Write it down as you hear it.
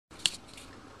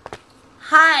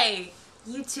Hi,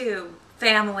 YouTube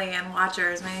family and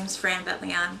watchers. My name is Fran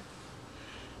Betlyon.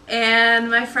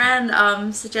 And my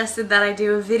friend suggested that I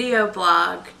do a video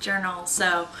blog journal,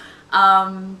 so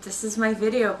this is my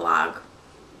video blog.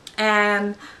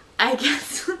 And I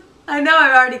guess, I know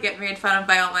I already get made fun of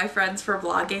by all my friends for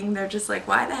blogging. They're just like,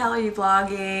 why the hell are you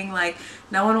blogging? Like,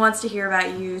 no one wants to hear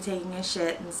about you taking a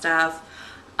shit and stuff.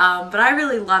 But I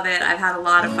really love it. I've had a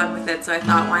lot of fun with it, so I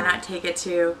thought, why not take it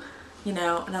to, you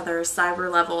know, another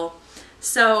cyber level.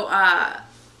 So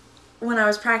when I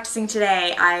was practicing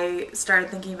today, I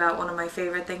started thinking about one of my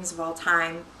favorite things of all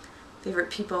time, favorite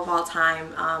people of all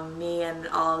time, me and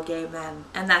all gay men,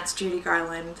 and that's Judy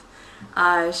Garland.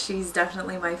 She's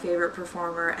definitely my favorite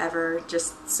performer ever,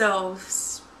 just so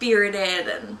spirited,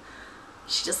 and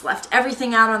she just left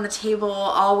everything out on the table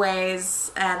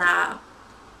always, and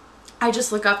I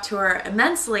just look up to her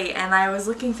immensely. And I was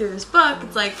looking through this book,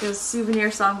 it's like a souvenir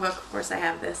songbook, of course I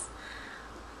have this,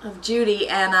 of Judy,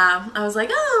 and I was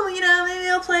like, oh, you know, maybe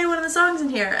I'll play one of the songs in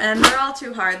here, and they're all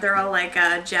too hard, they're all like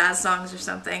jazz songs or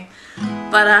something,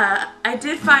 but I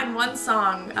did find one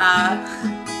song,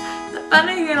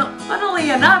 funnily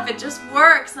enough, it just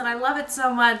works, and I love it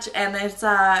so much, and it's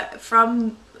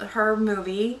from her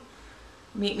movie,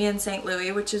 Meet Me in St.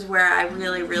 Louis, which is where I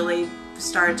really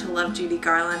started to love Judy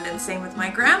Garland, and same with my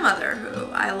grandmother,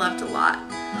 who I loved a lot.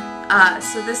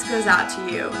 So this goes out to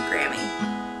you, Grammy.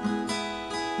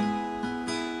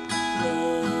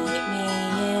 Meet me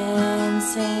in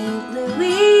St.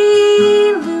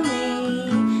 Louis,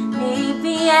 Louis, meet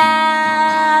me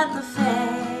at the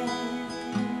fair.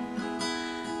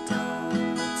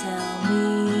 Don't tell me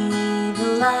the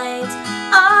lights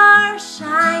are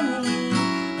shining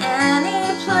any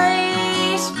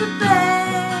place but there.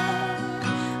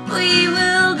 We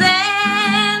will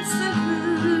dance the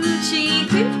hoochie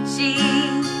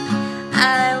coochie.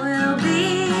 I will be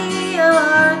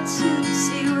your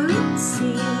tootsie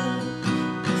wootsy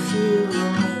if you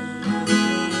will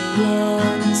meet me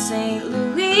in St.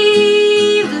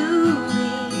 Louis, Louis.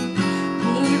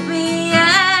 Meet me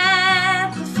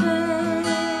at the fair.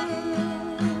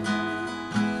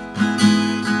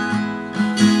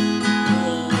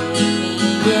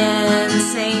 In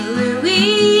St.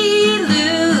 Louis,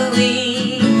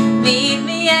 Louis, meet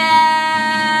me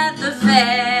at the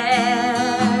fair.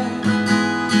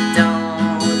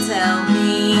 Don't tell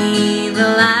me the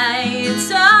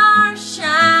lights are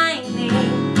shining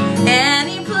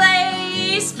any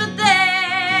place but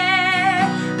there.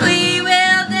 We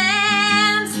will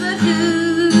dance the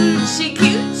hoochie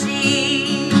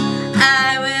coochie.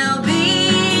 I will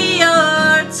be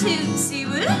your tootsie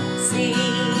wootsy.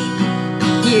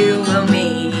 You will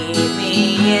meet me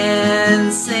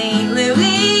in St.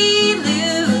 Louis,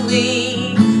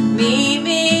 Louis. Meet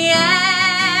me at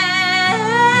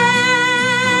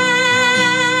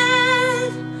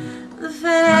the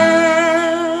fair.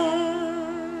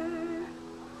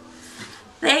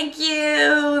 Thank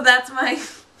you. That's my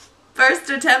first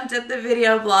attempt at the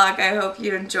video blog. I hope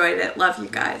you enjoyed it. Love you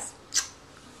guys.